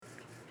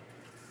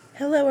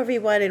Hello,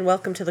 everyone, and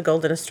welcome to the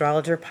Golden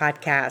Astrologer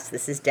Podcast.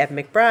 This is Deb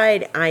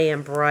McBride. I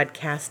am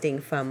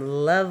broadcasting from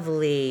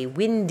lovely,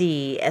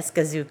 windy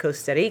Escazú,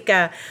 Costa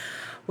Rica,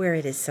 where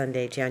it is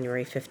Sunday,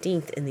 January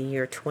 15th in the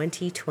year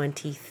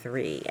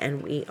 2023.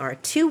 And we are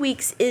 2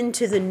 weeks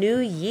into the new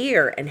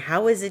year. And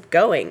how is it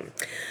going?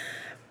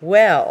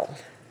 Well,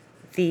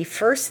 the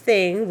first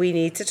thing we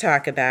need to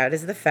talk about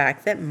is the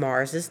fact that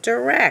Mars is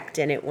direct,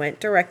 and it went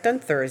direct on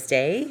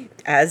Thursday,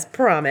 as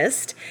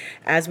promised,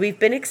 as we've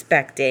been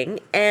expecting,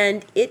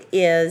 and it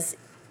is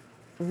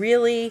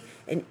really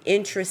an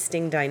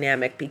interesting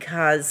dynamic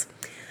because,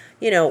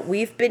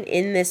 we've been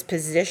in this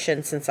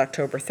position since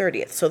October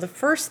 30th. So the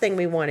first thing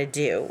we want to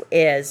do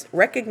is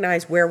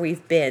recognize where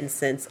we've been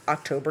since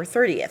October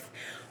 30th.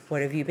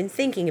 What have you been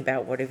thinking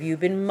about? What have you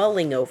been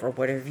mulling over?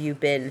 What have you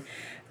been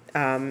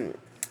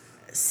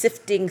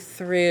sifting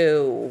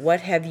through?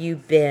 What have you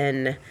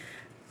been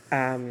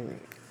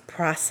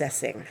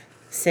processing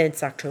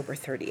since October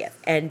 30th?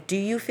 And do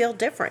you feel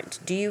different?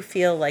 Do you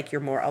feel like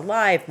you're more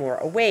alive, more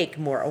awake,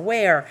 more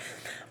aware,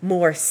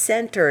 more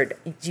centered?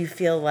 Do you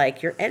feel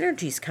like your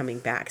energy's coming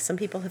back? Some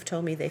people have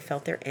told me they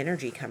felt their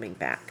energy coming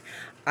back.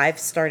 I've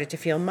started to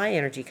feel my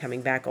energy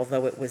coming back,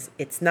 although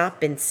it's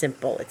not been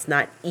simple. It's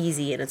not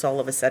easy, and it's all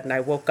of a sudden I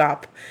woke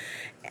up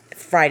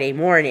Friday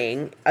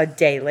morning a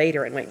day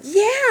later and went,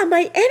 yeah,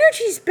 my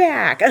energy's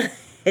back.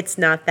 It's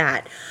not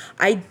that.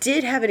 I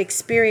did have an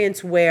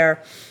experience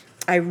where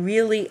I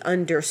really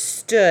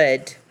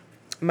understood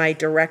my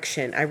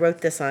direction. I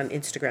wrote this on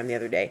Instagram the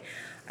other day.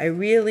 I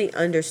really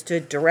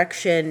understood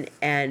direction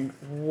and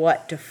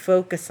what to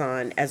focus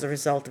on as a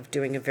result of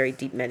doing a very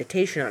deep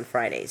meditation on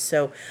Friday.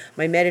 So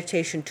my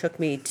meditation took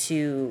me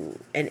to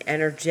an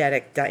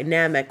energetic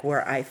dynamic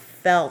where I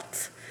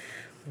felt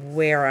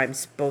where I'm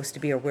supposed to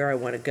be or where I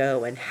want to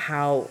go and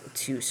how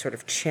to sort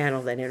of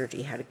channel that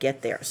energy, how to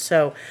get there.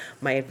 So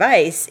my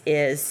advice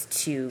is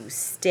to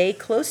stay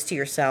close to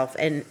yourself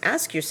and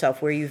ask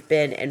yourself where you've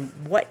been and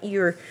what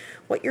you're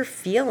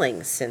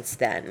feeling since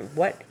then,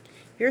 what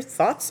your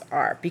thoughts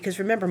are. Because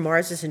remember,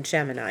 Mars is in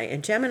Gemini,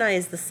 and Gemini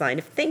is the sign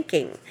of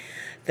thinking.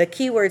 The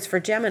keywords for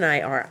Gemini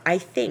are I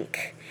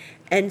think.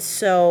 And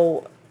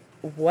so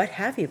what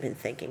have you been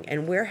thinking,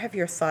 and where have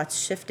your thoughts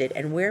shifted,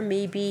 and where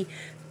maybe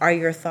are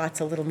your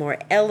thoughts a little more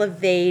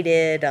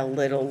elevated, a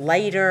little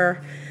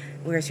lighter?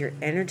 Where's your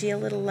energy a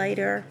little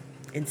lighter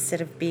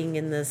instead of being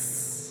in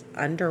this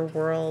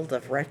underworld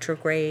of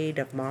retrograde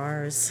of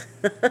Mars?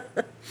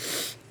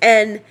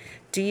 And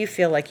do you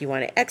feel like you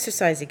want to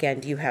exercise again?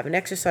 Do you have an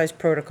exercise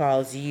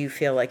protocol? Do you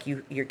feel like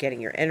you're getting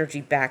your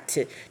energy back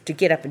to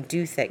get up and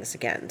do things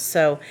again?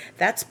 So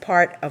that's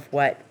part of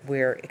what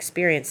we're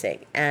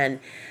experiencing.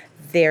 And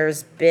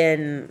there's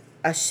been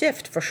a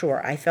shift for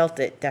sure. I felt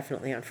it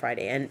definitely on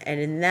Friday. And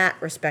in that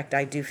respect,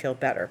 I do feel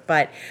better.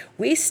 But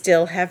we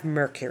still have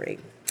Mercury.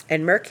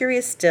 And Mercury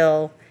is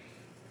still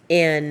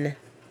in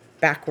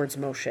backwards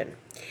motion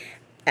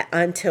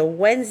until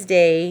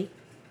Wednesday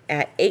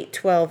at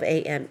 8:12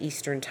 a.m.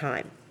 Eastern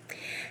Time.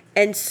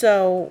 And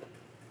so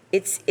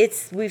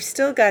we've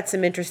still got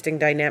some interesting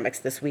dynamics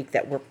this week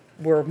that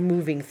we're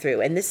moving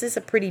through. And this is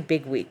a pretty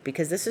big week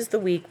because this is the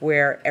week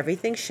where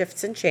everything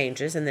shifts and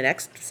changes in the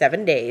next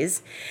 7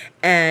 days.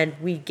 And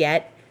we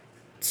get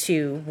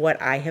to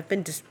what I have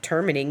been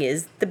determining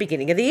is the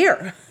beginning of the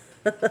year.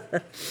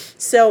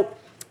 So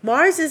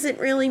Mars isn't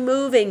really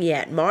moving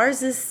yet.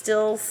 Mars is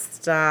still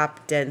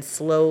stopped and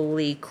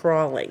slowly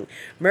crawling.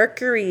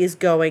 Mercury is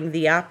going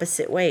the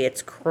opposite way.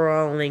 It's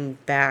crawling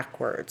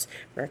backwards.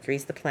 Mercury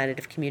is the planet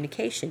of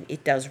communication.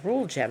 It does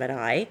rule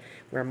Gemini,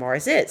 where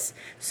Mars is.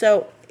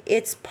 So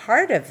it's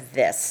part of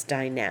this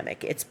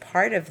dynamic. It's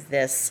part of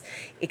this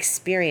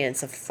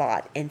experience of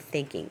thought and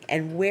thinking.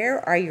 And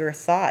where are your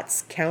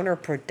thoughts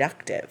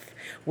counterproductive?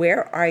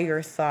 Where are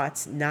your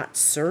thoughts not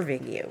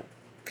serving you?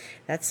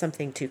 That's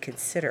something to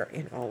consider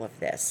in all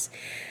of this.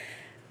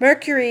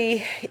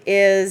 Mercury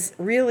is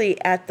really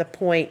at the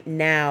point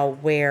now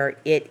where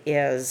it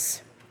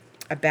is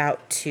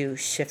about to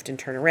shift and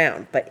turn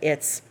around, but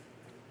it's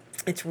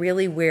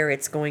really where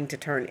it's going to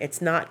turn.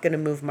 It's not going to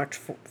move much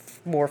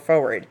more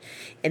forward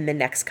in the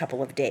next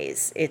couple of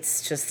days.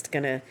 It's just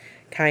going to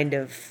kind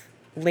of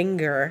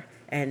linger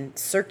and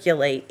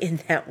circulate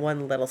in that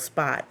one little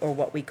spot, or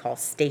what we call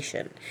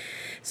station.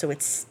 So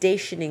it's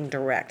stationing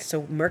direct.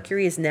 So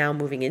Mercury is now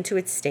moving into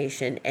its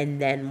station,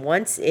 and then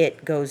once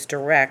it goes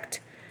direct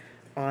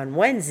on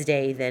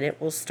Wednesday, then it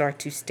will start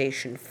to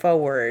station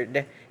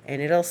forward, and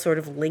it'll sort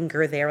of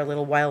linger there a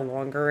little while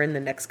longer. In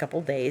the next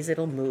couple days,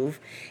 it'll move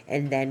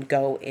and then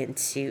go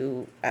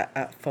into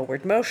a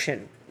forward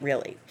motion,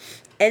 really.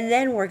 And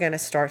then we're going to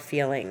start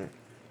feeling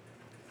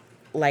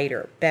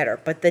lighter, better.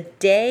 But the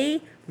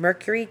day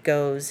Mercury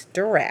goes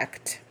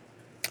direct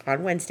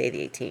on Wednesday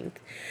the 18th,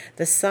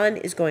 the Sun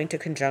is going to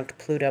conjunct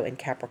Pluto in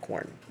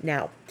Capricorn.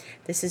 Now,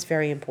 this is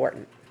very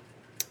important.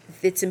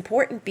 It's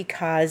important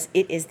because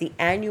it is the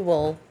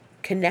annual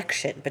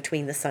connection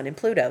between the Sun and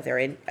Pluto. They're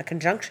in a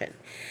conjunction.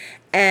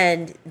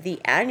 And the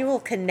annual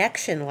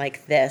connection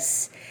like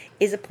this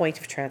is a point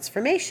of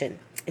transformation.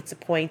 It's a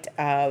point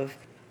of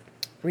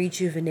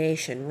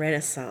rejuvenation,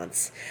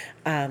 renaissance.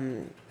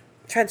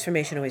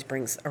 Transformation always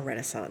brings a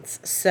renaissance.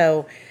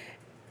 So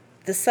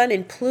the sun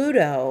in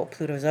Pluto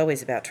is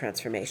always about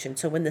transformation.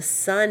 So when the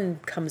sun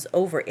comes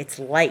over, it's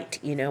light,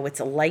 it's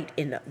a light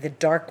in the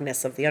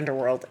darkness of the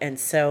underworld. And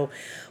so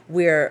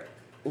we're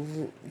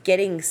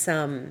getting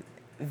some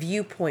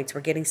viewpoints,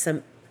 we're getting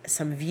some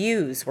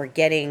views, we're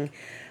getting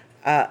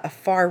a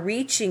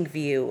far-reaching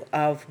view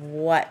of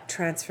what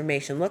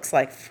transformation looks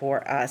like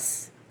for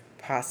us,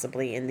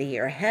 possibly in the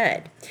year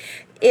ahead.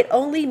 It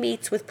only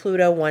meets with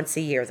Pluto once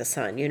a year, the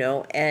sun,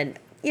 and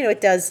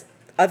it does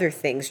other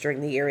things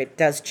during the year. It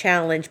does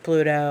challenge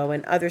Pluto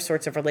and other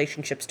sorts of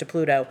relationships to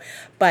Pluto,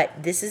 but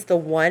this is the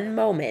one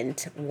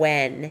moment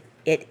when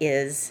it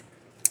is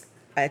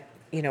a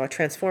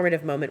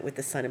transformative moment with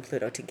the sun and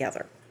Pluto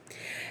together.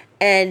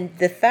 And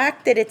the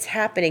fact that it's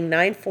happening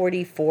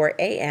 9:44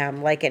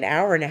 a.m., like an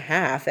hour and a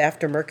half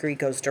after Mercury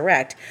goes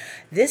direct,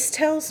 this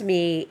tells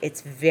me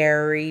it's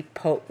very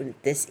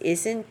potent. This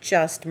isn't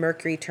just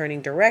Mercury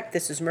turning direct.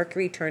 This is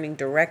Mercury turning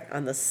direct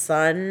on the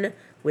sun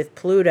with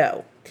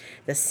Pluto.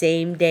 The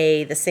same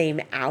day, the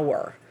same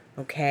hour.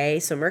 Okay,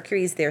 so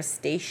Mercury is there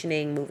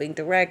stationing, moving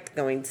direct,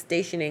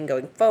 stationing,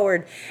 going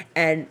forward,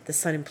 and the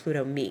sun and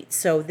Pluto meet.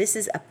 So this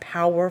is a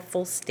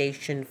powerful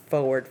station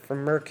forward for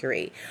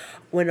Mercury.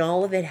 When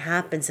all of it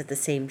happens at the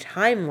same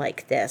time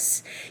like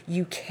this,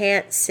 you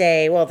can't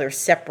say, well, they're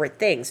separate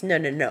things.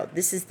 No.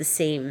 This is the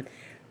same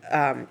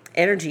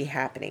energy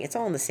happening. It's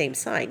all in the same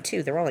sign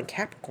too. They're all in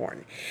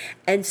Capricorn.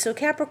 And so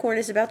Capricorn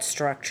is about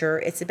structure.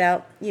 It's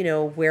about,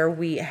 where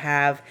we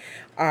have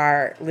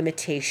our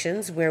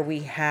limitations, where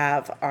we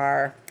have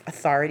our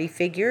authority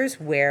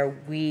figures, where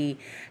we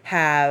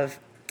have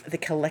the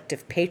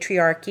collective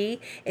patriarchy.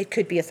 It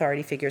could be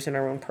authority figures in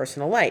our own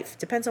personal life.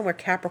 Depends on where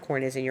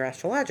Capricorn is in your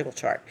astrological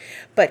chart.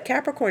 But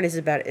Capricorn is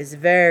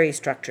very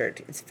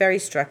structured. It's very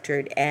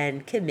structured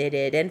and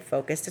committed and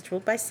focused. It's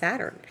ruled by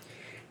Saturn.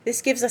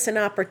 This gives us an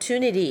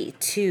opportunity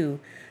to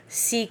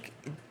seek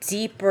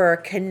deeper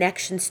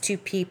connections to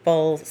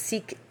people,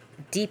 seek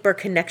deeper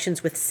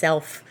connections with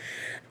self,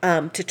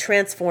 to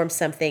transform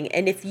something.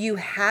 And if you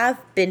have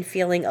been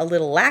feeling a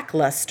little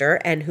lackluster,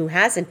 and who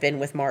hasn't been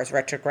with Mars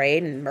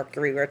retrograde and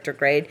Mercury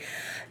retrograde,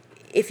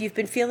 if you've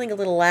been feeling a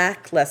little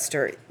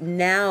lackluster,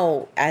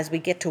 now as we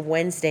get to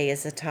Wednesday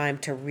is a time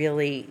to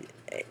really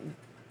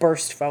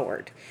burst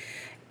forward.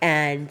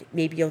 And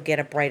maybe you'll get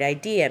a bright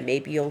idea.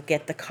 Maybe you'll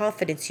get the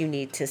confidence you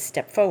need to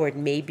step forward.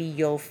 Maybe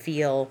you'll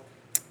feel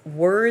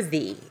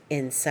worthy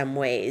in some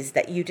ways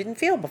that you didn't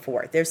feel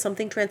before. There's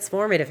something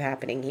transformative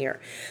happening here.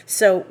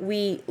 So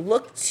we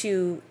look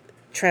to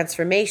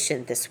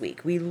transformation this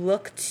week. We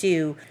look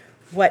to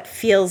what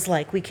feels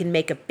like we can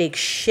make a big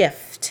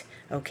shift,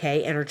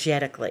 okay,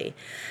 energetically.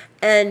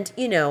 And,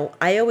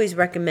 I always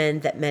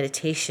recommend that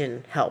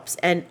meditation helps.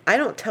 And I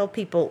don't tell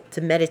people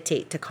to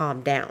meditate to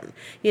calm down.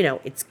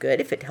 It's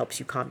good if it helps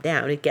you calm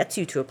down. It gets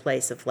you to a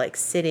place of like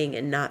sitting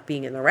and not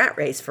being in the rat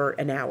race for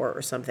an hour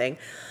or something.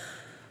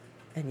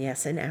 And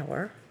yes, an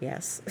hour,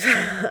 yes.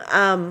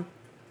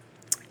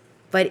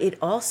 But it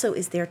also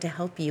is there to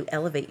help you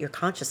elevate your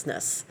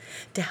consciousness,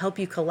 to help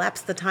you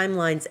collapse the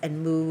timelines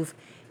and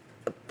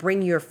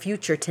bring your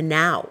future to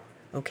now.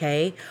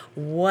 Okay,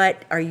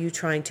 what are you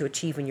trying to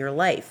achieve in your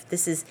life?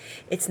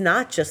 It's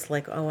not just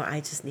like, oh,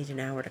 I just need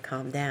an hour to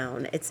calm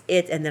down.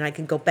 And then I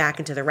can go back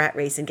into the rat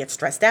race and get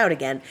stressed out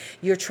again.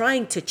 You're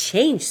trying to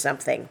change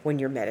something when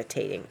you're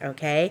meditating.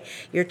 Okay,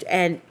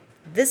 and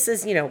this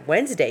is,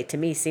 Wednesday to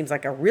me seems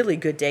like a really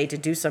good day to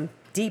do some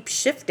deep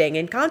shifting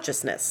in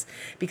consciousness,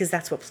 because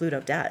that's what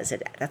Pluto does.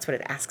 That's what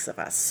it asks of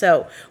us.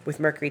 So with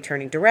Mercury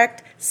turning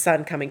direct,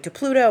 Sun coming to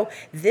Pluto,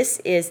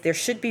 there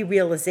should be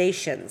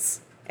realizations.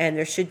 And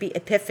there should be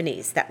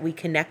epiphanies that we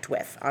connect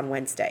with on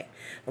Wednesday,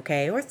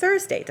 okay? Or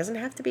Thursday. It doesn't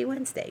have to be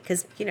Wednesday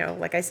because,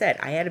 like I said,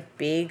 I had a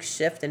big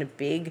shift and a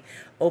big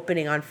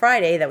opening on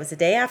Friday. That was the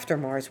day after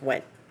Mars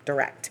went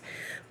direct.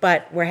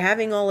 But we're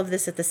having all of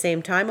this at the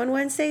same time on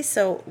Wednesday,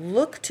 so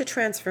look to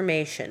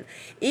transformation.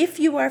 If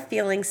you are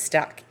feeling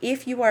stuck,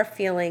 if you are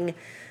feeling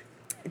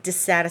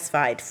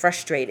dissatisfied,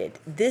 frustrated,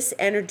 this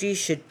energy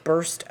should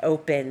burst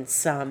open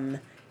some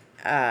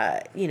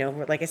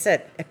like I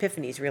said,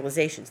 epiphanies,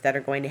 realizations that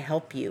are going to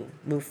help you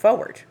move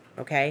forward.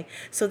 Okay.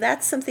 So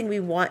that's something we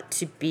want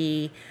to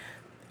be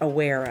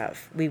aware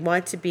of. We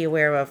want to be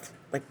aware of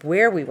like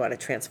where we want to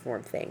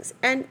transform things.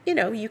 And,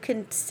 you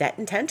can set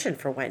intention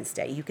for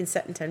Wednesday. You can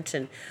set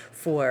intention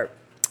for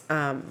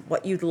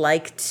what you'd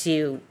like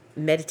to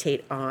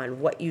meditate on,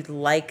 what you'd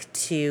like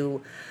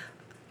to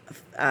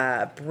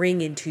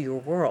bring into your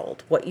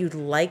world, what you'd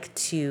like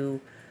to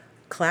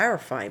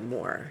clarify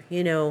more,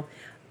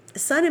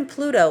 Sun and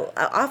Pluto,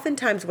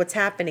 oftentimes what's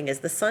happening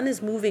is the sun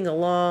is moving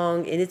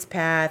along in its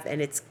path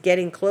and it's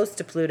getting close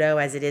to Pluto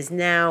as it is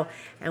now,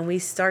 and we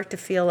start to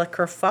feel a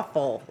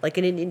kerfuffle, like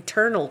an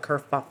internal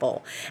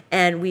kerfuffle,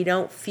 and we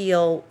don't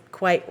feel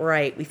quite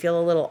right. We feel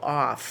a little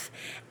off.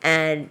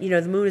 And,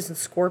 the moon is in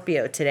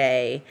Scorpio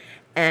today,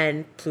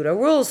 And Pluto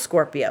rules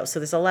Scorpio. So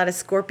there's a lot of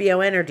Scorpio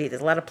energy.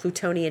 There's a lot of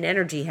Plutonian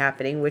energy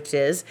happening, which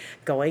is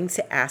going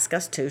to ask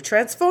us to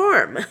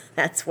transform.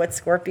 That's what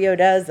Scorpio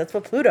does. That's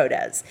what Pluto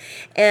does.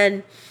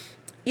 And,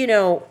 you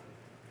know,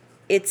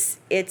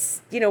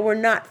 we're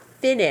not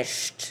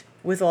finished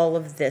with all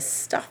of this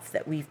stuff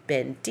that we've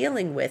been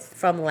dealing with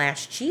from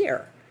last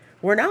year.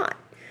 We're not.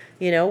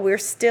 We're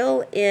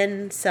still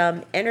in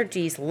some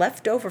energies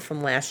left over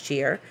from last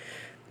year,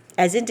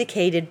 as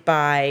indicated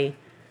by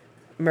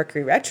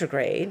Mercury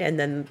retrograde, and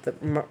then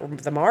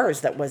the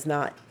Mars that was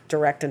not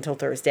direct until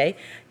Thursday.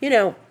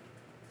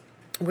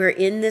 We're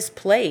in this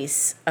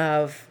place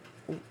of,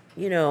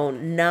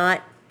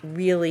 not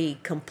really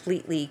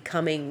completely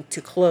coming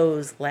to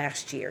close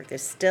last year.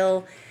 There's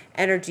still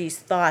energies,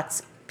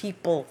 thoughts,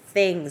 people,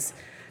 things,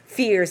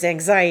 fears,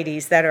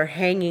 anxieties that are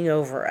hanging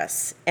over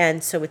us.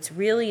 And so it's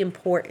really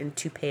important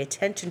to pay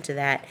attention to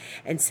that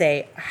and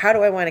say, how do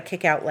I want to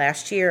kick out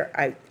last year?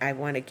 I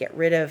want to get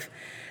rid of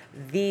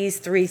these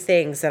 3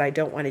 things that I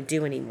don't want to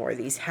do anymore,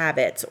 these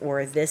habits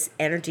or this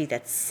energy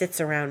that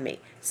sits around me.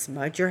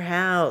 Smudge your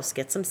house,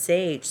 get some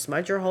sage,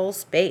 smudge your whole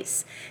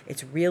space.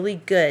 It's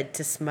really good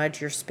to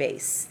smudge your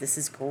space. This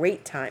is a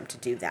great time to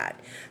do that.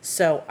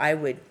 So I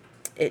would,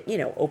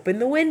 open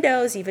the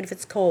windows, even if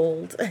it's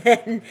cold,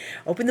 and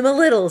open them a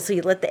little so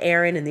you let the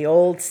air in and the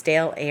old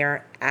stale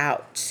air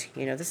out.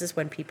 This is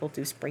when people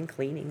do spring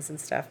cleanings and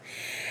stuff.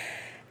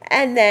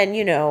 And then,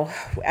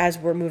 as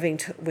we're moving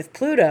with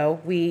Pluto,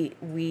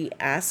 we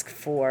ask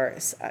for,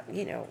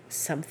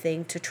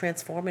 something to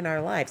transform in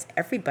our lives.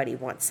 Everybody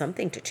wants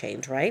something to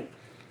change, right?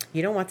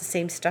 You don't want the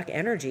same stuck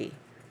energy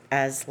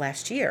as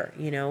last year.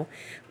 You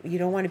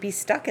don't want to be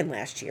stuck in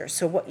last year.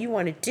 So what you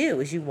want to do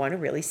is you want to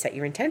really set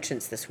your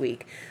intentions this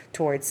week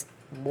towards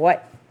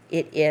what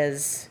it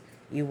is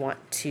you want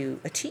to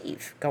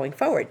achieve going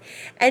forward.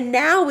 And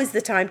now is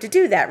the time to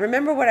do that.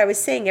 Remember what I was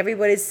saying,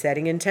 everybody's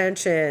setting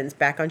intentions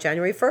back on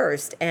January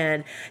 1st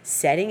and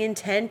setting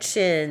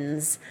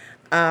intentions,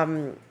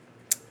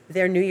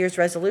 their New Year's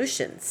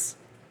resolutions.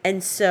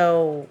 And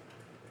so,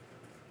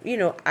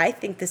 I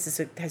think this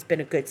has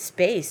been a good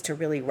space to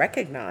really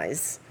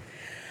recognize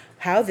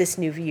how this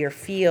new year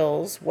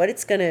feels, what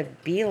it's going to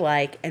be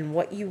like, and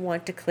what you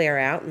want to clear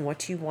out and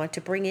what you want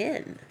to bring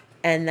in.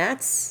 And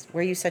that's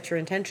where you set your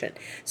intention.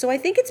 So I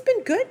think it's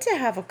been good to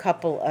have a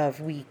couple of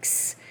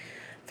weeks,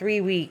 3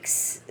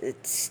 weeks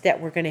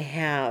that we're going to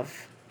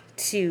have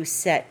to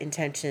set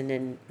intention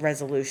and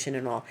resolution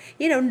and all.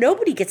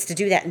 Nobody gets to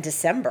do that in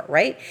December,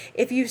 right?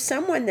 If you're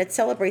someone that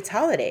celebrates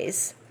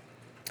holidays,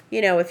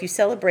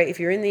 if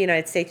you're in the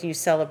United States and you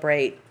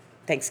celebrate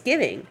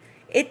Thanksgiving,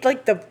 it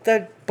like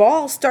the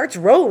ball starts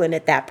rolling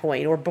at that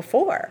point or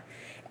before.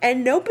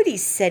 And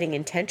nobody's setting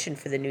intention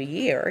for the new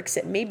year,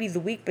 except maybe the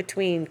week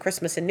between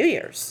Christmas and New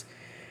Year's.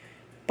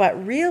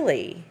 But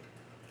really,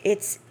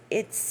 it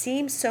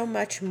seems so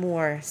much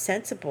more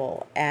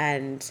sensible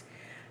and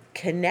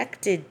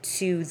connected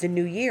to the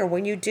new year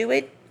when you do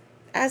it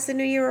as the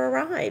new year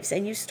arrives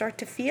and you start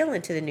to feel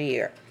into the new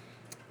year.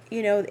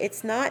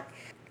 It's not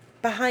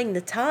behind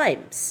the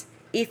times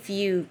if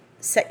you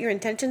set your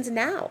intentions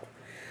now.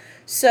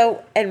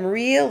 So, and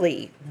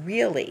really,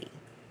 really,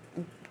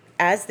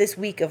 as this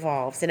week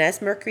evolves and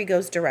as Mercury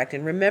goes direct,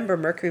 and remember,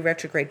 Mercury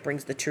retrograde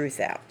brings the truth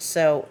out.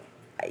 So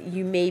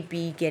you may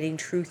be getting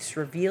truths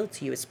revealed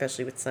to you,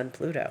 especially with Sun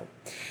Pluto.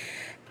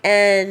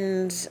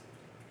 And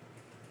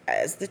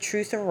as the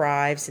truth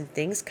arrives and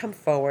things come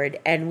forward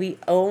and we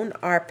own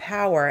our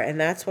power, and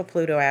that's what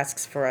Pluto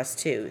asks for us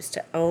too, is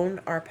to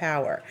own our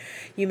power.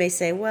 You may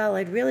say, well,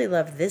 I'd really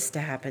love this to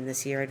happen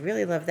this year. I'd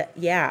really love that.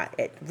 Yeah,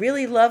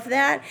 really love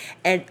that,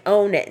 and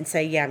own it and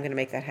say, yeah, I'm going to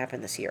make that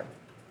happen this year.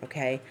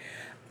 Okay?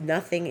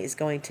 Nothing is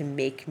going to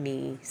make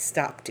me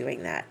stop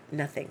doing that.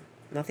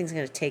 Nothing's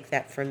going to take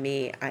that from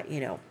me.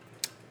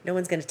 No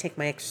one's going to take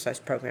my exercise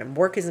program.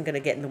 Work isn't going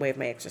to get in the way of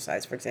my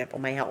exercise, for example,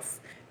 my health.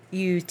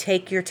 You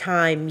take your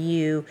time,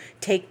 you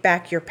take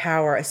back your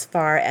power as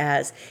far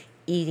as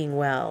eating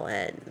well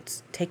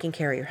and taking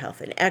care of your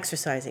health and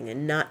exercising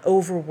and not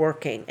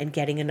overworking and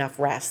getting enough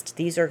rest.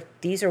 These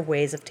are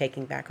ways of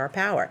taking back our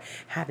power.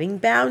 Having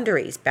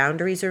boundaries.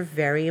 Boundaries are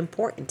very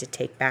important to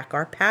take back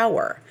our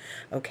power.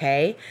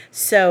 Okay?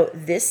 So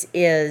this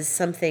is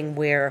something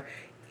where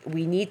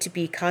we need to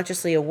be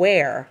consciously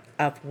aware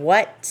of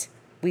what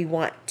we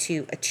want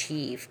to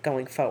achieve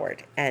going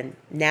forward. And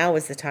now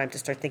is the time to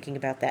start thinking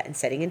about that and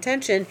setting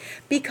intention,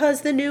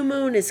 because the new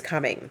moon is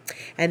coming.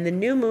 And the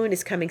new moon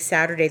is coming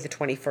Saturday the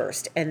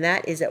 21st, and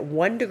that is at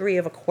 1 degree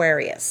of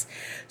Aquarius.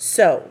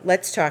 So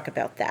let's talk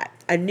about that.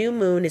 A new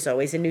moon is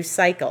always a new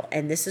cycle,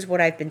 and this is what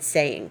I've been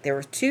saying. There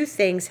are 2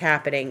 things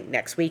happening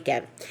next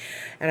weekend,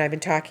 and I've been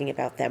talking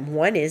about them.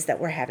 One is that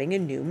we're having a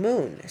new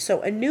moon.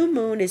 So a new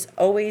moon is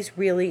always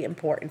really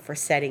important for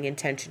setting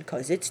intention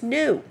because it's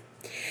new.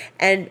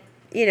 And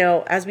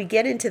as we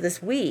get into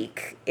this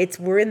week,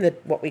 we're in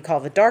what we call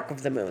the dark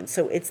of the moon.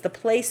 So it's the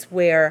place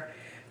where,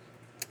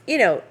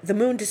 the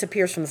moon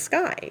disappears from the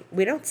sky.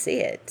 We don't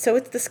see it. So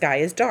the sky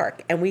is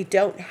dark, and we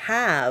don't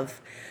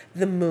have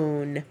the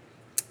moon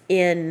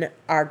in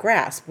our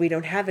grasp. We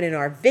don't have it in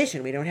our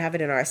vision. We don't have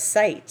it in our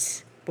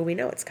sight, but we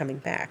know it's coming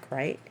back,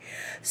 right?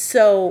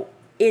 So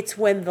it's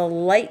when the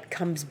light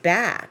comes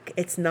back,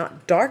 it's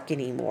not dark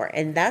anymore.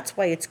 And that's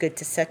why it's good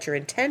to set your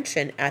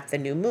intention at the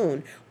new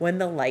moon when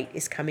the light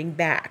is coming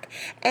back.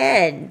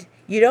 And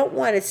you don't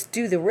want to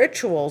do the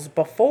rituals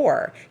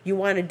before. You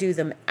want to do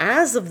them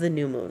as of the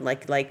new moon,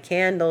 like light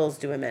candles,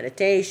 do a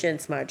meditation,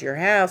 smudge your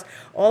house,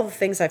 all the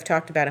things I've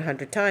talked about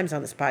 100 times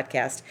on this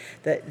podcast,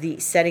 the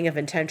setting of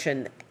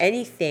intention,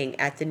 anything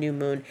at the new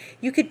moon.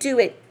 You could do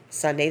it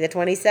Sunday the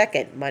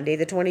 22nd, Monday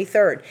the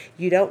 23rd.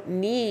 You don't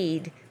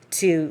need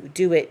to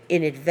do it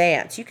in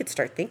advance. You could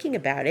start thinking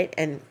about it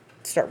and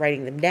start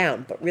writing them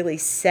down, but really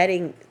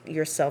setting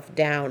yourself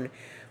down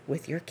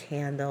with your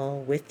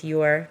candle, with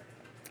your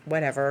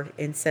whatever,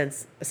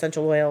 incense,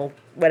 essential oil,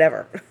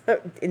 whatever,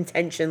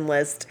 intention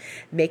list,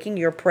 making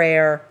your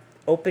prayer,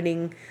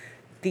 opening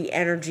the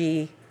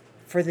energy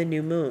for the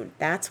new moon.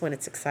 That's when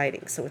it's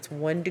exciting. So it's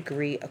 1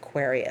 degree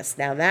Aquarius.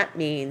 Now that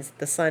means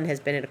the sun has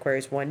been in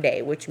Aquarius 1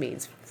 day, which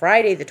means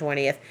Friday the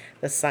 20th,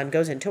 the sun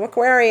goes into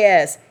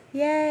Aquarius.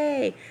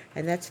 Yay!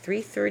 And that's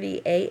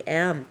 3:30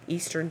 a.m.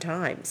 Eastern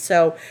time.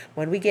 So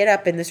when we get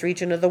up in this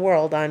region of the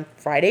world on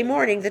Friday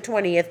morning, the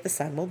 20th, the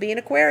sun will be in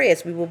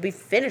Aquarius. We will be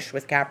finished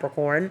with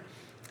Capricorn,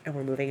 and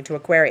we're moving into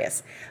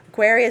Aquarius.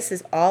 Aquarius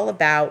is all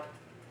about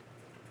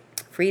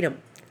freedom,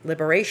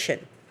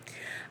 liberation,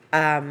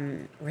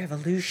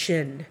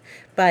 revolution.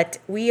 But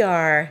we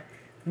are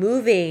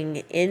moving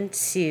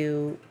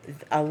into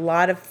a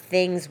lot of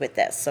things with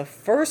this. So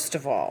first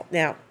of all,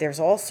 now there's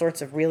all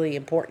sorts of really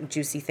important,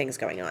 juicy things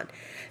going on.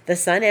 The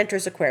sun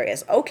enters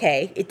Aquarius.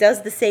 Okay, it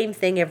does the same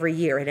thing every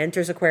year. It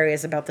enters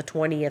Aquarius about the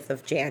 20th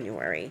of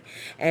January.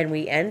 And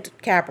we end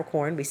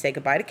Capricorn. We say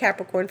goodbye to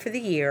Capricorn for the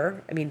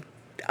year. I mean,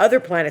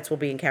 other planets will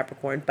be in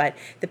Capricorn, but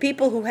the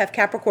people who have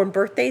Capricorn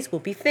birthdays will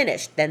be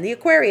finished. Then the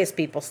Aquarius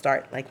people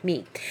start, like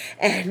me.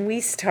 And we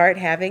start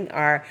having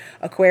our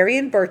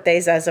Aquarian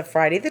birthdays as of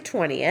Friday the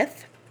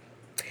 20th.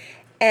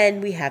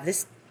 And we have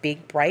this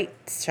big, bright,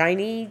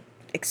 shiny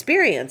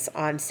experience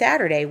on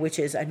Saturday, which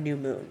is a new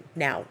moon.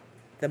 Now,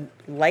 the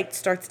light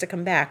starts to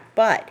come back,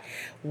 but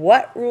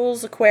what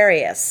rules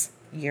Aquarius?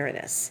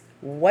 Uranus.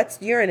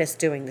 What's Uranus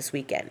doing this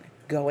weekend?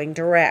 Going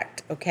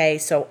direct. Okay,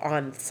 so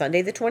on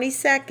Sunday the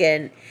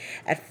 22nd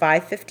at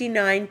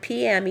 5:59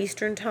 p.m.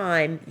 Eastern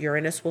Time,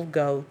 Uranus will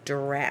go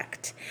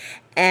direct.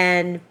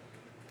 And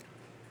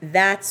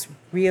that's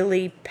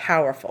really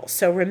powerful.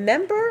 So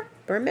remember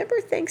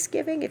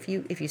Thanksgiving, if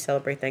you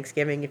celebrate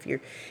Thanksgiving, if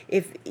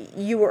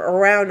you were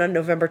around on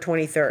November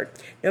 23rd.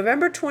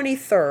 November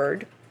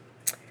 23rd,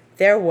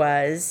 there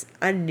was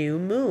a new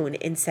moon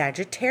in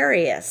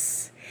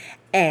Sagittarius,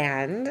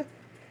 and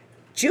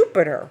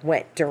Jupiter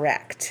went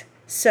direct.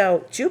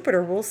 So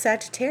Jupiter rules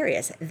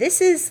Sagittarius.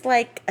 This is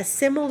like a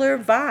similar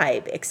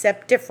vibe,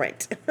 except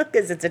different,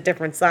 because it's a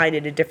different sign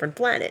and a different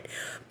planet.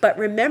 But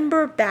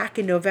remember back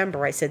in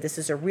November, I said this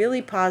is a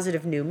really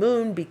positive new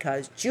moon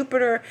because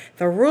Jupiter,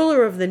 the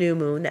ruler of the new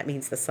moon, that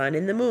means the sun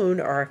and the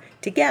moon are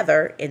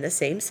together in the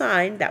same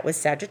sign. That was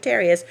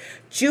Sagittarius.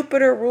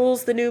 Jupiter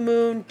rules the new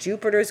moon.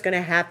 Jupiter's going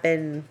to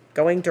happen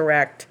going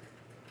direct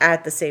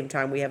at the same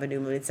time we have a new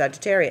moon in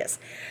Sagittarius.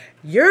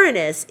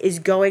 Uranus is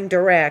going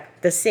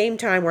direct the same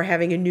time we're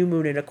having a new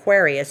moon in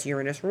Aquarius.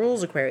 Uranus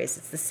rules Aquarius.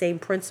 It's the same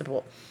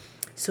principle.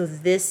 So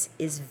this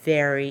is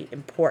very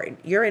important.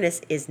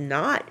 Uranus is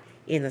not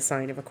in the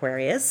sign of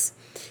Aquarius.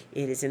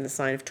 It is in the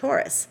sign of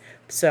Taurus.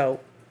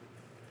 So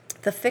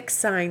the fixed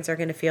signs are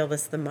going to feel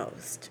this the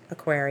most.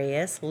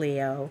 Aquarius,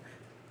 Leo,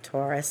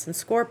 Taurus, and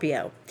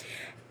Scorpio.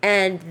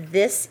 And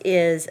this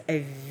is a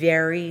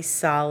very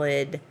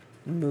solid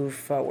move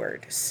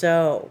forward.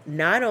 So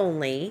not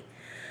only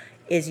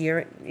is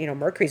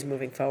Mercury's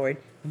moving forward,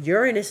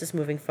 Uranus is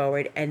moving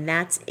forward, and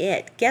that's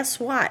it. Guess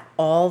what?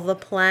 All the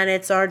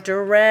planets are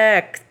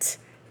direct.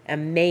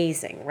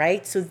 Amazing,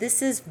 right? So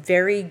this is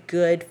very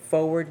good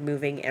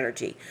forward-moving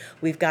energy.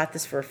 We've got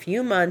this for a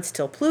few months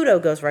till Pluto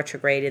goes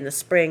retrograde in the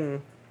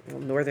spring,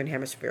 northern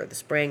hemisphere of the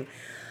spring.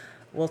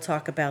 We'll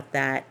talk about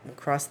that. We'll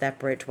cross that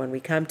bridge when we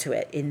come to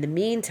it. In the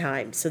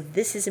meantime, so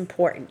this is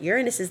important.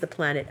 Uranus is the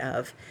planet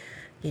of,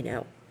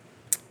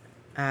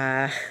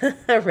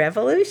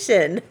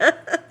 revolution.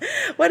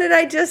 What did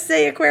I just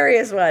say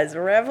Aquarius was?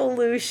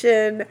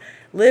 Revolution,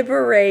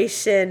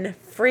 liberation,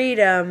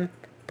 freedom,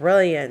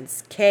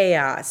 brilliance,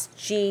 chaos,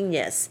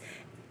 genius,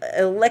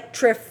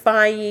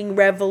 electrifying,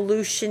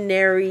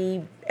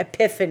 revolutionary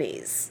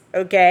epiphanies,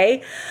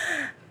 okay?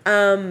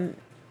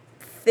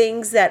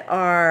 Things that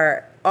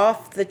are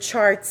off the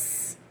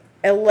charts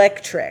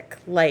electric,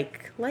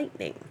 like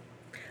lightning,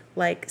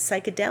 like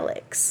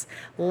psychedelics,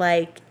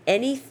 like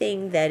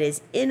anything that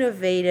is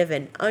innovative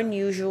and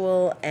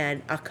unusual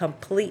and a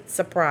complete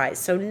surprise.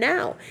 So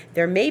now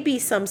there may be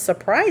some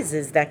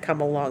surprises that come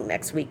along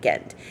next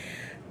weekend.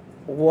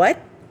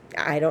 What?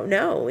 I don't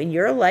know. In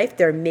your life,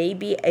 there may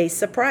be a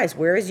surprise.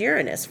 Where is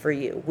Uranus for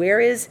you? Where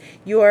is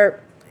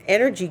your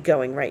energy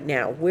going right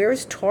now? Where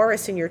is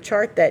Taurus in your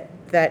chart that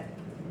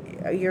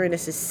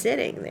Uranus is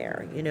sitting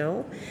there,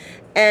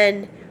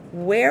 And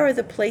where are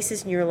the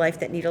places in your life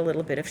that need a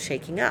little bit of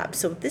shaking up?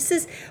 So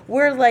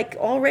we're like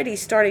already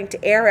starting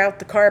to air out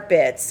the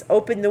carpets,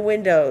 open the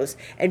windows,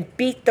 and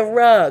beat the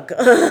rug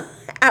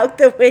out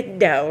the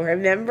window.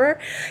 Remember?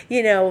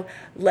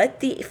 Let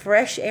the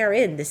fresh air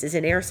in. This is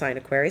an air sign.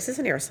 Aquarius is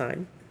an air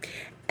sign.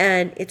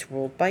 And it's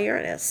ruled by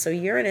Uranus. So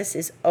Uranus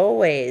is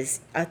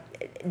always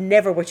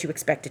never what you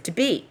expect it to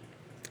be.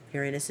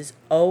 Uranus is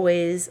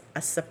always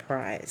a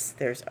surprise.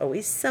 There's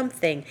always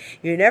something.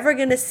 You're never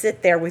going to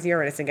sit there with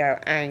Uranus and go,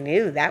 I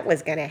knew that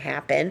was going to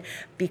happen,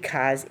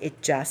 because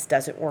it just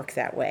doesn't work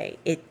that way.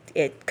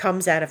 It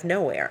comes out of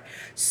nowhere.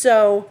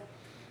 So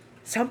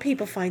some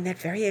people find that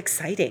very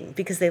exciting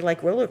because they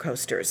like roller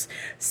coasters.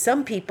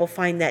 Some people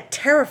find that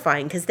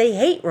terrifying because they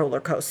hate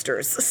roller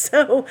coasters.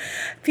 So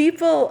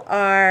people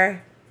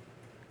are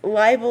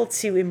liable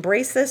to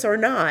embrace this or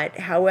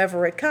not,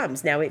 however it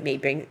comes. Now, it may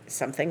bring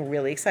something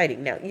really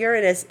exciting. Now,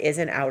 Uranus is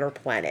an outer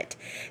planet.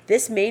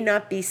 This may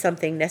not be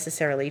something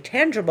necessarily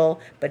tangible,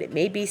 but it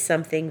may be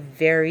something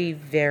very,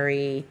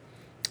 very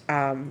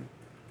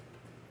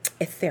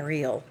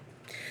ethereal,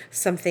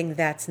 something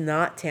that's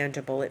not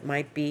tangible. It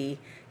might be,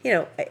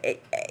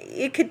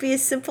 it could be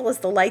as simple as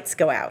the lights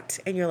go out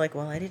and you're like,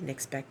 well, I didn't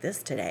expect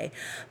this today.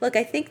 Look,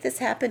 I think this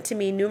happened to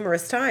me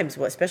numerous times,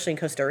 especially in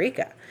Costa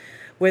Rica,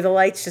 where the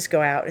lights just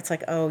go out. It's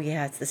like, oh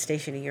yeah, it's the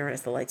station of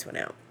Uranus, the lights went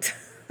out.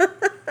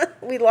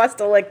 We lost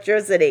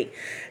electricity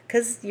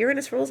because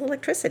Uranus rules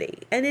electricity,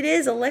 and it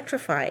is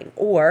electrifying.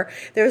 Or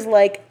there's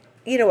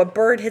a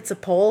bird hits a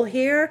pole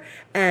here,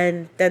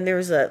 and then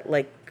there's an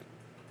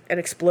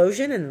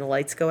explosion and the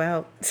lights go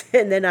out.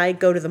 And then I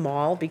go to the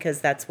mall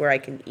because that's where I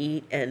can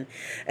eat and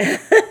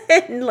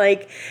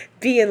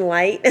be in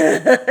light,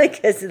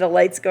 because the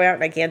lights go out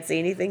and I can't see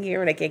anything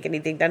here and I can't get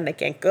anything done and I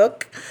can't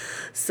cook.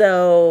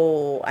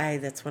 So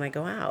that's when I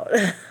go out.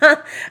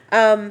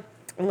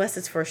 Unless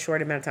it's for a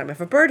short amount of time. If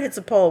a bird hits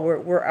a pole,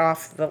 we're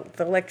off. The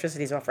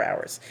electricity's off for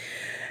hours.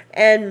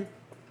 And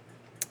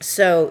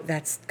so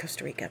that's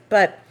Costa Rica.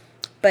 But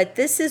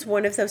this is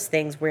one of those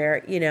things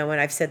where, and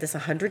I've said this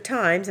 100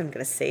 times, I'm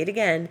going to say it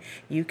again,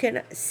 you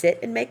can sit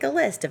and make a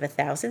list of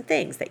 1,000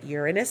 things that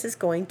Uranus is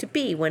going to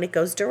be when it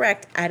goes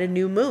direct at a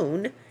new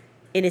moon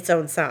in its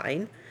own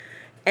sign.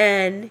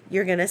 And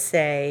you're going to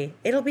say,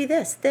 it'll be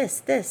this, this,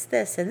 this,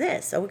 this, and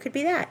this. Oh, it could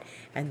be that.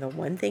 And the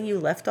one thing you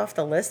left off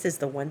the list is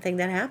the one thing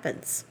that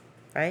happens,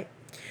 right?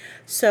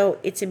 So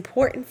it's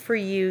important for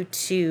you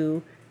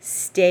to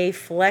stay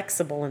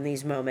flexible in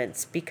these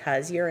moments,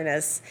 because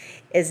Uranus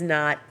is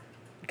not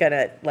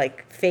gonna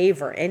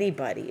favor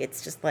anybody.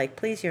 It's just like,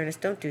 please, Uranus,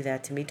 don't do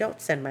that to me. Don't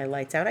send my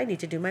lights out. I need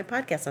to do my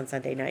podcast on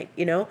Sunday night.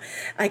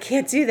 I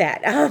can't do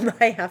that.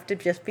 I have to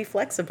just be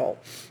flexible.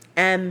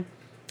 And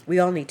we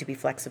all need to be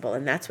flexible,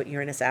 and that's what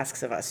Uranus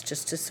asks of us.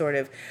 Just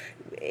to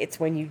it's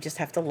when you just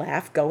have to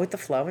laugh, go with the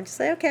flow, and just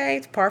say, okay,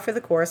 it's par for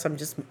the course. I'm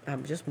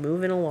just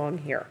moving along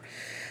here.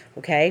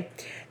 Okay.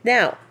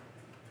 Now,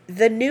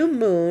 the new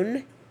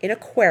moon in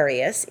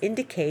Aquarius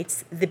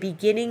indicates the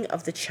beginning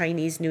of the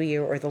Chinese New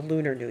Year, or the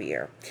Lunar New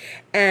Year.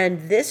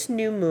 And this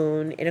new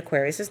moon in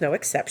Aquarius is no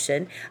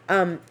exception.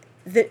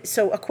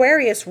 So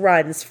Aquarius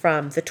runs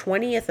from the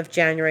 20th of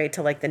January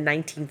to the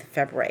 19th of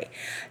February.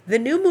 The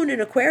new moon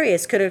in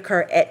Aquarius could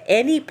occur at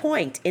any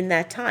point in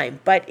that time.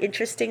 But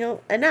interesting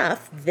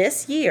enough,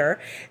 this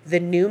year, the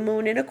new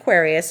moon in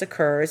Aquarius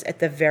occurs at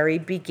the very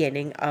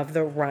beginning of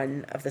the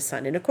run of the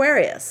sun in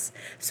Aquarius.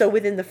 So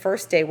within the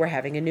first day, we're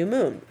having a new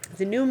moon.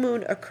 The new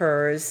moon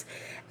occurs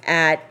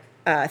at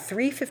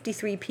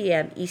 3:53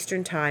 p.m.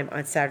 Eastern Time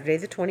on Saturday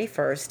the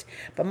 21st,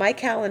 but my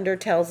calendar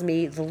tells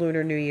me the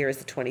Lunar New Year is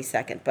the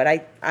 22nd,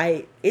 but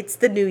it's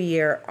the New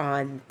Year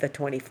on the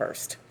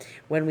 21st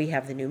when we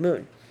have the new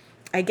moon.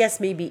 I guess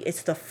maybe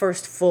it's the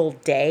first full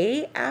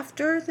day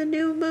after the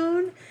new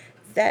moon,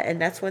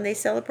 and that's when they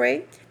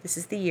celebrate. This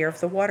is the year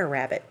of the water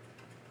rabbit.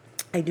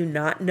 I do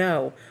not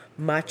know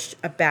much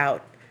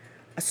about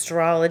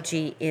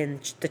astrology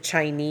in the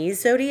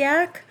Chinese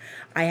zodiac.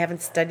 I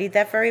haven't studied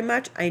that very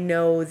much. I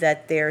know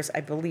that there's, I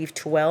believe,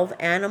 12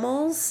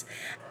 animals,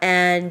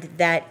 and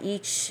that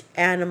each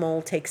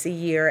animal takes a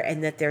year,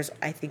 and that there's,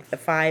 I think, the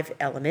 5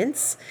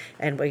 elements,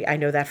 and I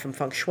know that from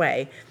feng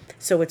shui.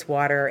 So it's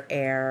water,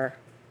 air,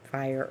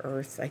 fire,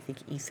 earth, I think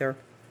ether.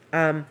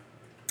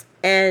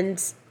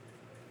 And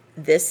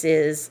this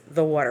is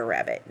the water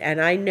rabbit. And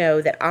I know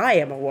that I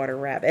am a water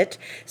rabbit,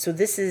 so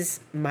this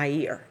is my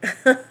year.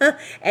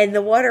 And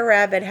the water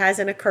rabbit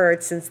hasn't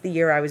occurred since the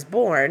year I was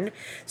born.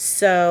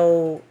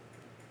 So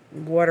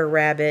water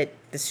rabbit,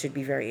 this should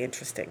be very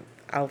interesting.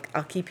 I'll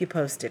keep you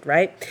posted,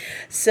 right?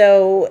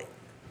 So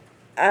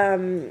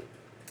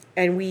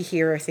and we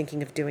here are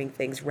thinking of doing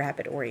things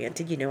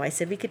rabbit-oriented. I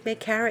said we could make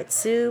carrot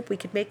soup, we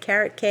could make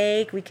carrot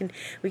cake, we can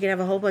have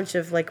a whole bunch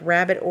of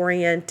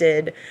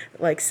rabbit-oriented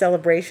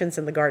celebrations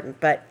in the garden.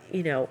 But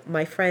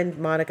my friend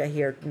Monica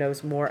here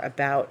knows more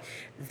about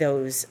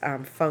those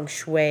feng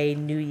shui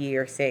New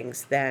Year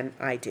things than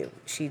I do.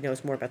 She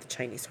knows more about the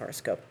Chinese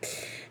horoscope,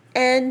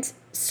 and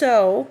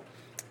so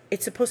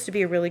it's supposed to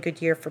be a really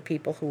good year for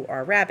people who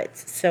are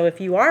rabbits. So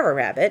if you are a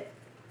rabbit,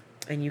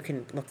 and you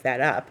can look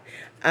that up.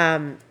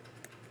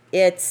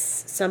 It's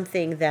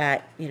something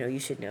that, you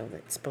should know that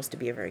it's supposed to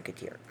be a very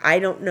good year. I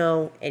don't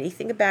know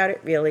anything about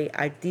it, really.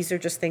 These are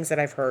just things that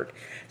I've heard.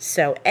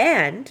 So,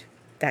 and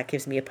that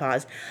gives me a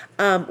pause.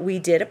 We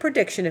did a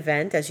prediction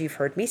event, as you've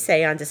heard me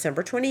say, on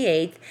December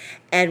 28th,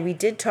 and we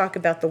did talk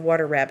about the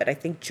water rabbit. I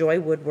think Joy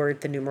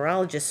Woodward, the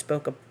numerologist,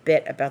 spoke a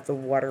bit about the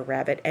water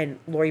rabbit, and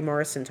Lori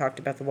Morrison talked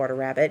about the water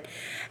rabbit.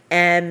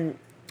 And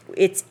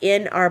it's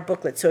in our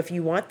booklet. So if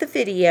you want the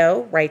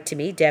video, write to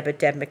me,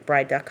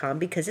 deb@debmcbride.com,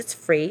 because it's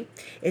free.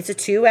 It's a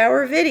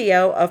 2-hour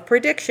video of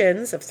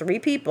predictions of 3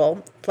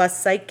 people,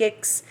 plus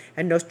psychics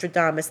and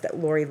Nostradamus that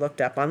Lori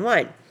looked up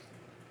online.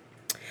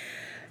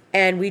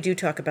 And we do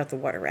talk about the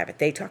water rabbit.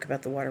 They talk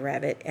about the water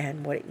rabbit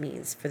and what it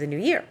means for the new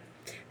year.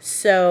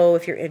 So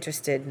if you're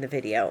interested in the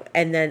video.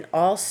 And then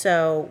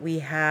also we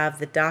have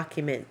the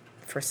document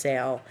for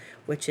sale,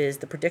 which is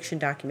the prediction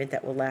document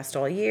that will last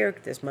all year.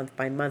 There's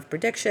month-by-month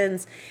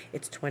predictions.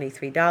 It's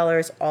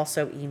 $23.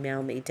 Also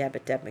email me,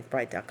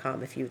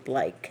 deb@debmcbride.com, if you'd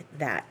like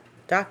that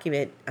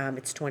document.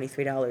 It's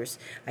 $23.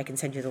 I can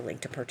send you the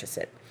link to purchase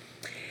it.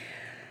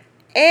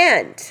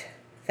 And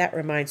that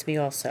reminds me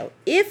also,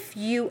 if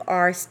you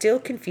are still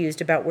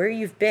confused about where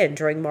you've been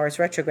during Mars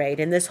retrograde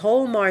and this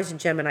whole Mars and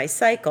Gemini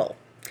cycle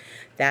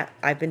that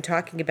I've been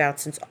talking about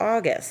since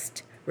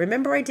August,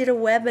 remember I did a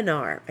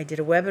webinar. I did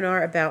a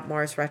webinar about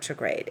Mars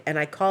retrograde, and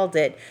I called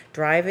it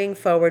Driving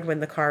Forward When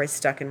the Car is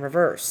Stuck in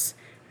Reverse.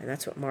 And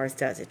that's what Mars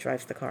does. It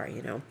drives the car,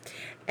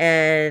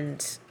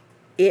 And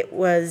it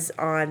was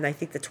on, I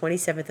think, the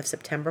 27th of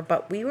September,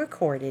 but we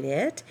recorded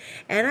it,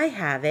 and I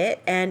have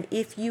it. And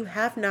if you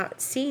have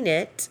not seen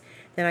it,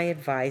 then I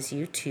advise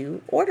you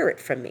to order it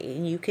from me,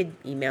 and you could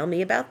email me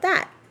about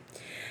that.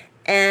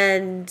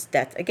 And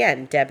that's,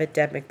 again,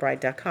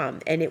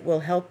 deb@debmcbride.com. And it will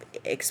help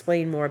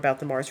explain more about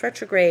the Mars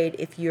retrograde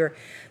if you're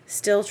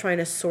still trying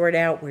to sort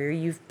out where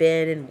you've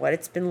been and what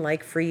it's been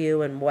like for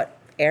you and what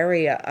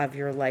area of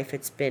your life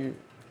it's been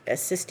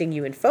assisting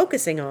you in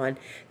focusing on.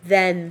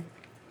 Then,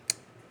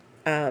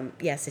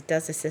 yes, it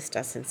does assist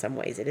us in some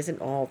ways. It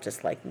isn't all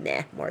just like,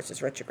 nah, Mars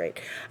is retrograde.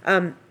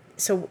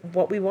 So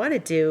what we want to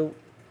do,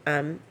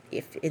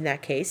 if in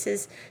that case,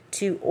 is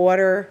to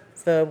order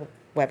the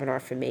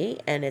webinar for me,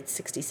 and it's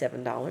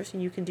 $67,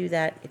 and you can do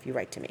that if you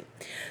write to me.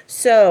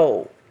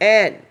 So,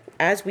 and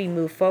as we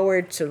move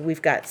forward, so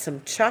we've got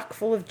some chock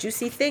full of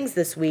juicy things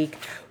this week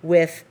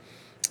with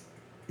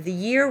the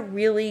year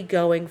really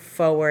going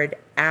forward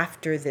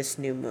after this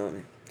new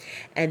moon.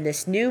 And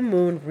this new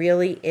moon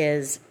really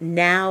is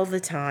now the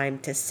time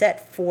to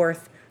set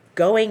forth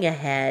going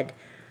ahead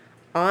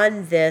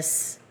on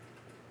this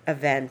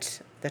event,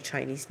 the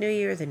Chinese New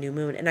Year, the new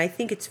moon. And I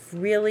think it's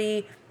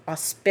really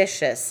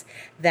auspicious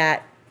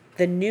that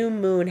the new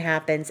moon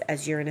happens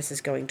as Uranus is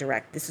going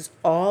direct. This is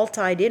all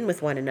tied in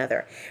with one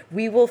another.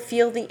 We will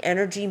feel the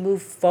energy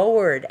move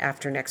forward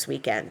after next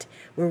weekend.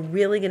 We're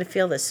really going to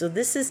feel this. So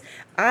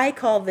I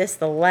call this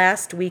the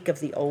last week of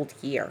the old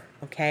year,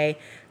 okay?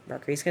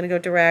 Mercury's going to go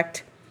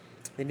direct.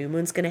 The new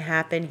moon's going to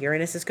happen.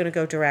 Uranus is going to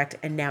go direct.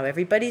 And now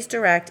everybody's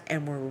direct,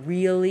 and we're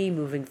really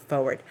moving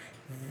forward.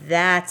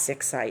 That's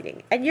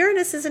exciting. And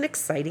Uranus is an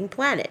exciting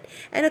planet.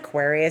 And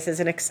Aquarius is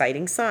an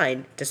exciting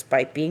sign,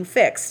 despite being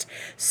fixed.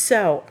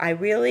 So I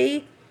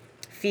really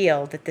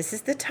feel that this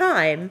is the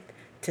time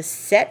to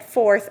set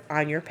forth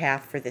on your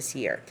path for this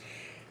year.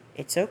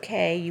 It's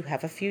okay. You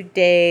have a few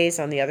days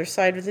on the other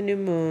side of the new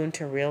moon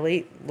to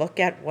really look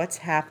at what's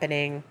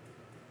happening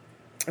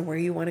and where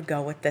you want to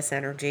go with this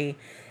energy.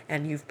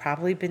 And you've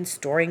probably been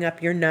storing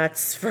up your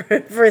nuts for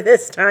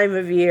this time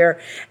of year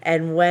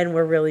and when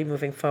we're really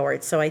moving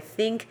forward. So I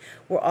think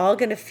we're all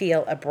going to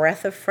feel a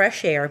breath of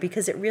fresh air,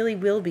 because it really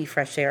will be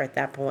fresh air at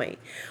that point.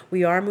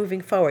 We are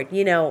moving forward.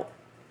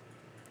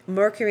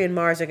 Mercury and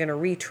Mars are going to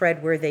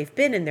retread where they've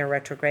been in their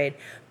retrograde,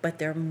 but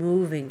they're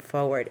moving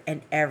forward,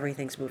 and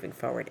everything's moving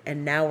forward.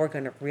 And now we're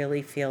going to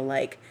really feel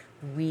like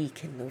we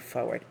can move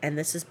forward. And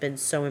this has been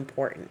so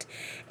important.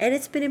 And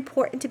it's been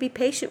important to be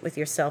patient with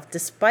yourself,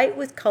 despite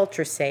what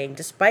culture's saying,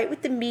 despite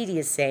what the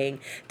media's saying,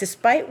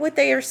 despite what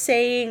they are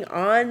saying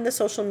on the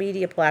social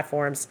media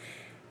platforms.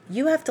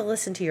 You have to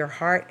listen to your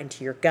heart and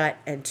to your gut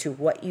and to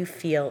what you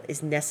feel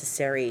is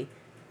necessary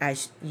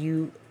as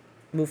you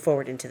move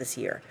forward into this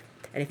year.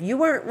 And if you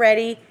weren't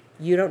ready,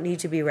 you don't need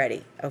to be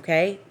ready,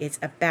 okay? It's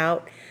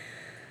about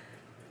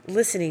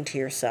listening to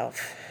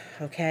yourself,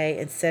 okay?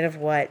 Instead of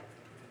what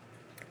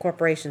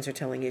corporations are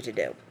telling you to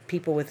do.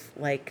 People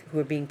who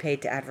are being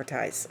paid to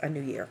advertise a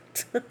new year.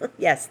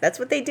 Yes, that's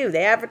what they do.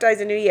 They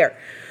advertise a new year.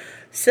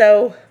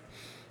 So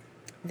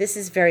this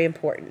is very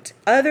important.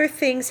 Other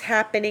things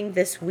happening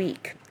this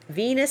week.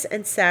 Venus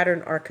and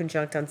Saturn are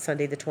conjunct on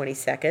Sunday the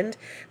 22nd,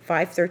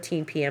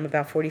 5:13 p.m.,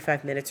 about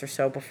 45 minutes or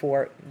so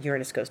before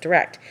Uranus goes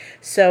direct.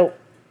 So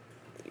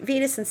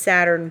Venus and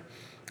Saturn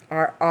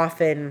are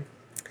often,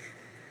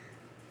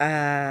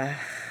 how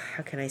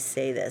can I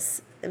say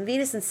this? And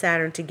Venus and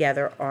Saturn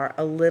together are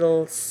a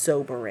little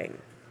sobering.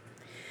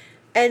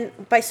 And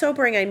by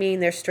sobering, I mean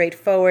they're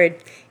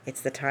straightforward.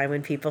 It's the time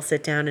when people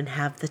sit down and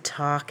have the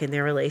talk in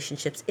their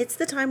relationships. It's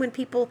the time when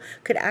people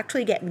could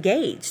actually get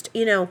engaged,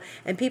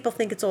 and people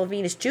think it's all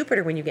Venus,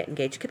 Jupiter when you get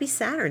engaged. It could be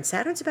Saturn.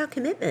 Saturn's about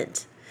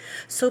commitment.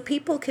 So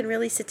people can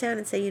really sit down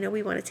and say,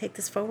 we want to take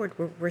this forward.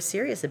 We're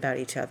serious about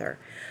each other.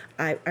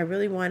 I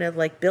really want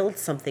to build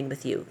something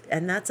with you.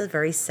 And that's a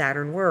very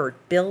Saturn word,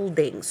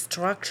 building,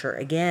 structure,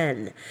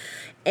 again.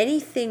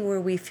 Anything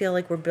where we feel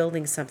like we're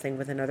building something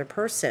with another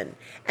person.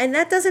 And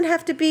that doesn't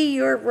have to be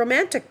your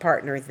romantic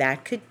partner.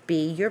 That could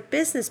be your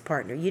business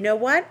partner. You know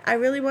what? I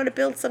really want to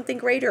build something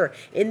greater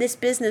in this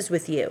business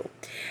with you.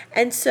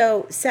 And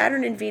so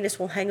Saturn and Venus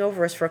will hang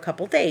over us for a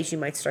couple days. You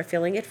might start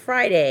feeling it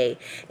Friday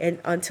and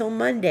until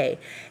Monday.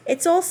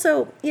 It's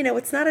also,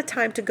 it's not a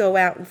time to go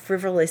out and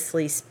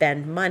frivolously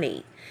spend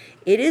money.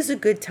 It is a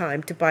good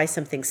time to buy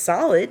something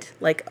solid,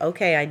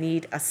 okay, I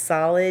need a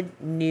solid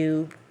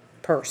new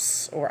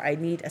purse, or I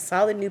need a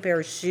solid new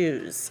pair of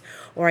shoes,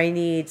 or I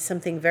need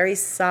something very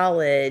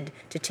solid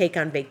to take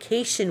on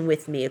vacation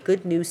with me, a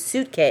good new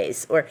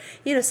suitcase, or,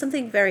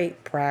 something very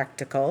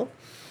practical.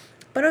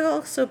 But it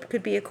also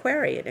could be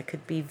Aquarian. It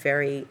could be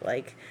very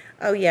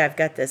oh yeah, I've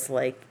got this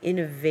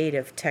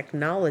innovative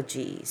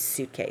technology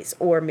suitcase,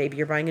 or maybe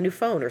you're buying a new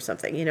phone or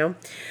something,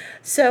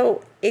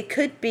 So it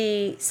could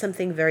be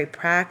something very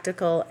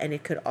practical, and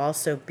it could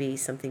also be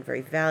something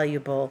very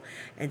valuable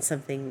and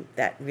something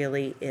that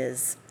really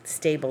is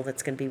stable,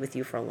 that's going to be with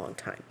you for a long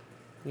time.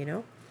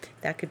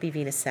 That could be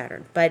Venus,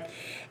 Saturn. But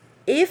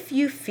if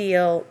you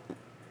feel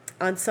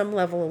on some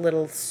level a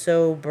little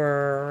sober,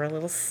 or a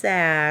little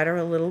sad, or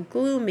a little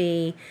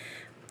gloomy,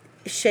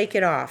 shake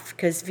it off,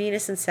 because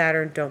Venus and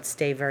Saturn don't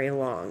stay very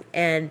long.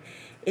 And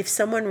if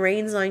someone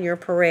rains on your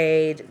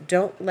parade,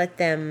 don't let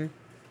them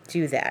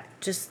do that.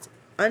 Just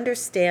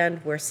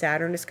understand where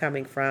Saturn is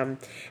coming from,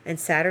 and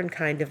Saturn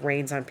kind of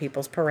rains on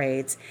people's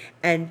parades,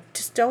 and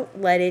just don't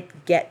let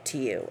it get to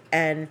you.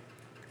 And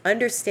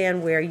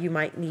understand where you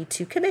might need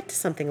to commit to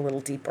something a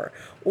little deeper,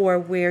 or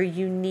where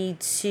you need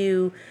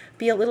to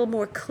be a little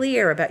more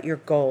clear about your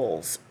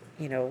goals.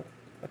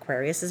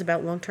 Aquarius is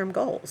about long-term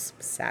goals.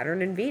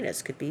 Saturn and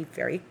Venus could be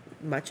very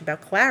much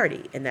about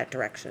clarity in that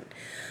direction.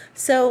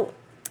 So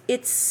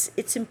it's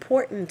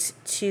important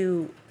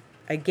to,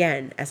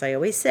 again, as I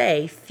always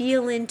say,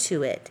 feel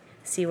into it,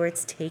 see where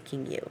it's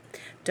taking you.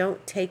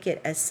 Don't take it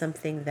as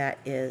something that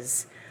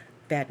is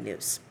bad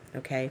news.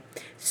 Okay,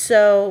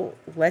 so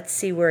let's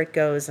see where it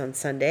goes on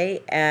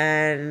Sunday,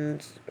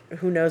 and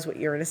who knows what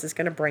Uranus is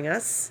going to bring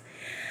us.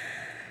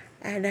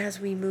 And as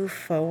we move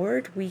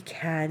forward, we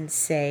can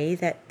say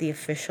that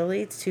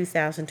officially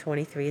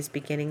 2023 is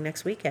beginning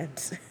next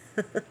weekend.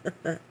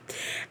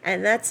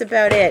 And that's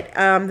about it.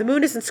 The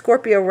moon is in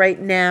Scorpio right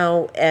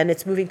now, and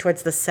it's moving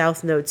towards the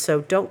south node,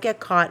 so don't get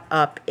caught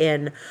up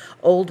in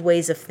old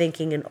ways of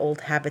thinking and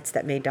old habits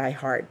that may die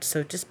hard.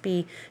 So just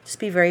be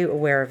very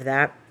aware of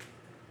that.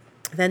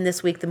 Then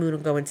this week, the moon will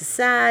go into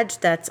Sag.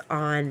 That's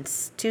on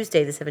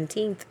Tuesday, the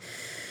 17th,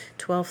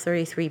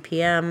 12:33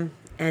 p.m.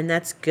 And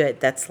that's good.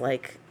 That's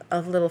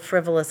a little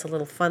frivolous, a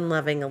little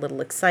fun-loving, a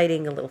little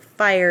exciting, a little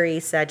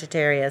fiery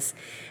Sagittarius.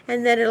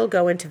 And then it'll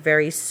go into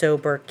very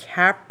sober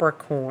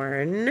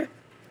Capricorn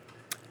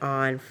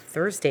on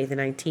Thursday, the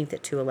 19th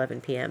at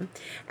 2:11 p.m.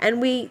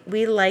 And we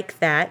like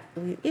that.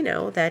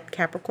 That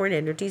Capricorn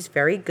energy is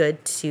very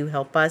good to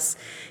help us,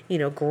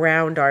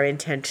 ground our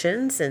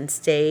intentions and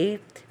stay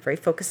very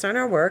focused on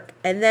our work.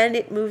 And then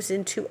it moves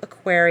into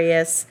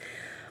Aquarius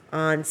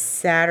on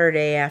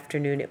Saturday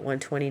afternoon at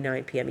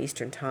 1:29 p.m.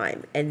 Eastern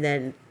Time. And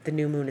then the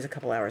new moon is a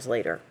couple hours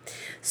later.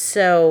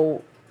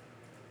 So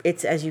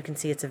it's, as you can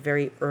see, it's a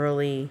very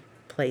early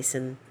place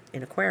in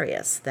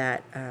Aquarius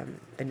that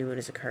the new moon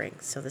is occurring.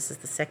 So this is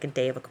the second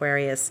day of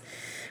Aquarius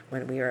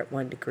when we are at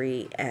 1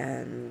 degree,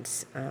 and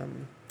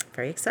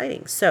very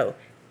exciting. So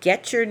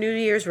get your New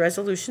Year's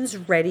resolutions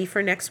ready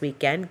for next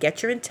weekend.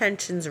 Get your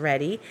intentions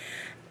ready.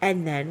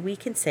 And then we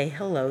can say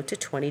hello to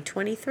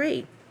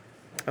 2023.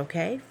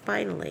 Okay,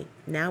 finally.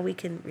 Now we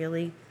can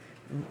really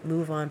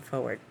move on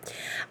forward.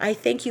 I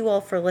thank you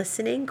all for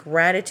listening.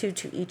 Gratitude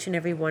to each and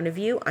every one of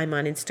you. I'm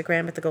on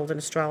Instagram at The Golden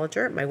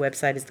Astrologer. My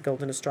website is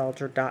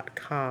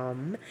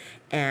thegoldenastrologer.com.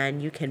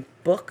 And you can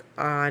book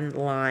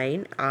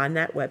online on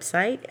that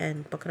website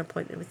and book an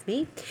appointment with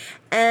me.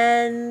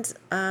 And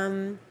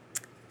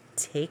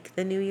take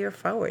the new year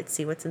forward.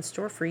 See what's in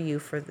store for you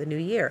for the new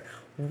year.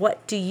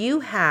 What do you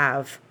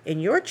have in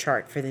your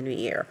chart for the new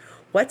year?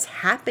 What's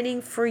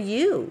happening for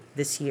you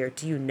this year?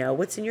 Do you know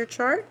what's in your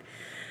chart?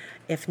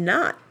 If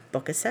not,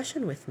 book a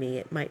session with me.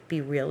 It might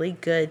be really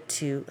good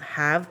to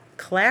have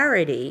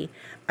clarity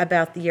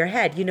about the year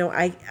ahead.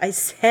 I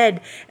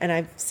said, and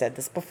I've said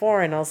this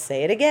before and I'll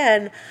say it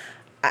again,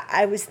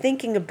 I was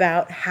thinking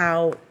about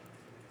how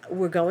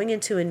we're going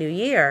into a new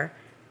year,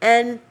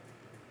 and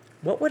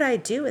what would I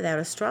do without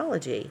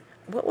astrology?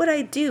 What would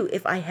I do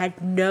if I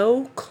had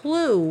no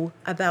clue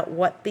about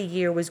what the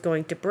year was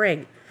going to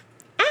bring?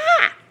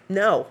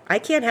 No, I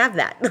can't have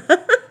that.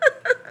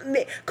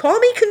 Call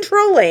me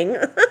controlling.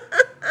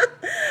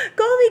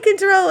 Call me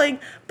controlling.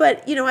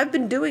 But, I've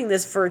been doing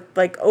this for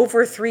like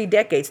over 3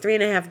 decades,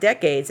 3.5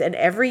 decades. And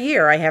every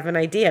year I have an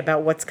idea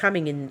about what's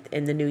coming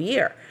in the new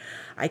year.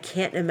 I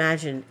can't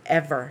imagine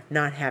ever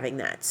not having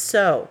that.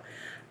 So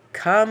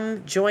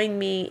come join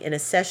me in a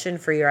session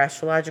for your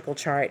astrological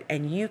chart,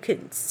 and you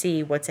can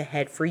see what's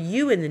ahead for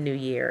you in the new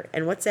year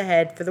and what's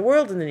ahead for the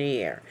world in the new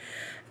year.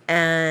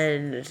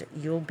 And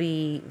you'll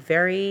be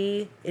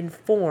very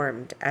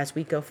informed as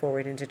we go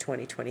forward into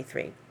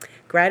 2023.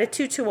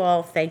 Gratitude to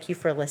all. Thank you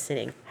for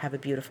listening. Have a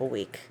beautiful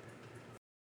week.